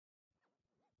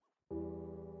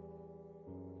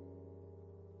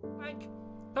Plank.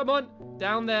 Come on,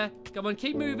 down there. Come on,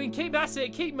 keep moving. That's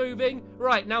it. Keep moving.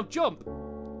 Right, now jump.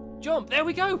 Jump. There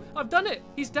we go. I've done it.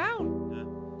 He's down. Yeah,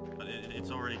 but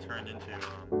it's already turned into.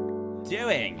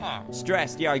 Doing?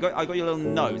 Stressed. Yeah, I got your little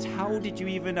note. How did you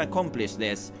even accomplish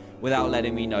this without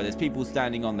letting me know? There's people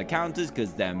standing on the counters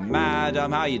because they're mad.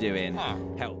 How you doing?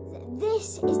 Help.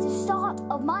 This is the start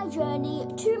of my journey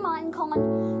to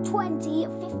Minecon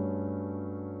 2015.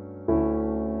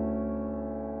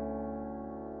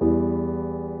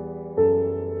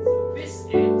 This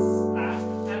is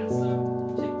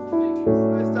handsome chicken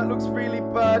fingers. That looks really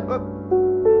bad, but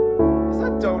is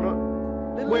that donut?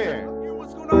 Where?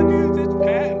 What's going on, dudes? It's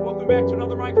Pat, and welcome back to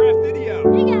another Minecraft video.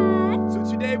 Hey guys! So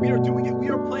today we are doing it. We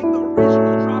are playing the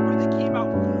original dropper that came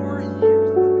out 4 years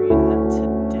ago. And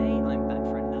today I'm back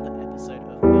for another episode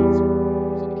of Build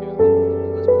Syndicate.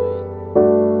 Let's play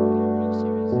video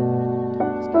series.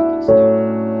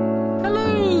 Hello,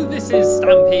 this is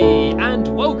Stampy, and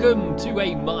welcome to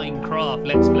a Minecraft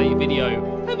Let's Play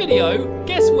video. A video,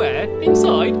 guess where?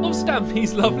 Inside of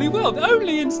Stampy's lovely world.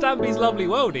 Only in Stampy's lovely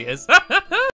world he is. Yeah,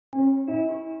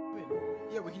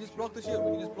 we can just block the shield.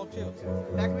 We can just block shields.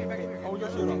 Back me. Hold your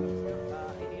shield on.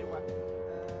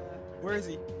 Where is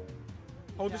he?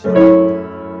 Hold the shield on.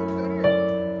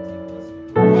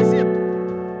 Oh, I see him.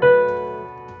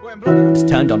 Wait, I'm blocking. It's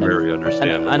turned on him. Very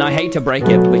understandable. And I hate to break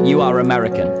it, but you are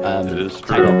American. It is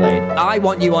true. TechnoBlade. I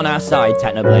want you on our side,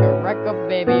 TechnoBlade. Wreck up,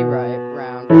 baby, right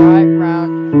round. You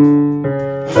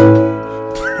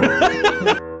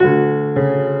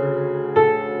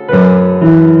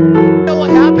know what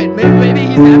happened? Maybe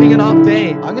he's having an off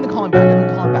day. I'm gonna call him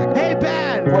back. Hey,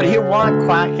 Ben! What do you want,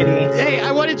 Quackity? Hey,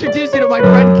 I want to introduce you to my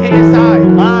friend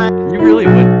KSI. Hi. You really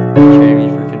would trade me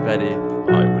for confetti?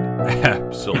 I would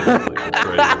absolutely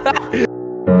trade.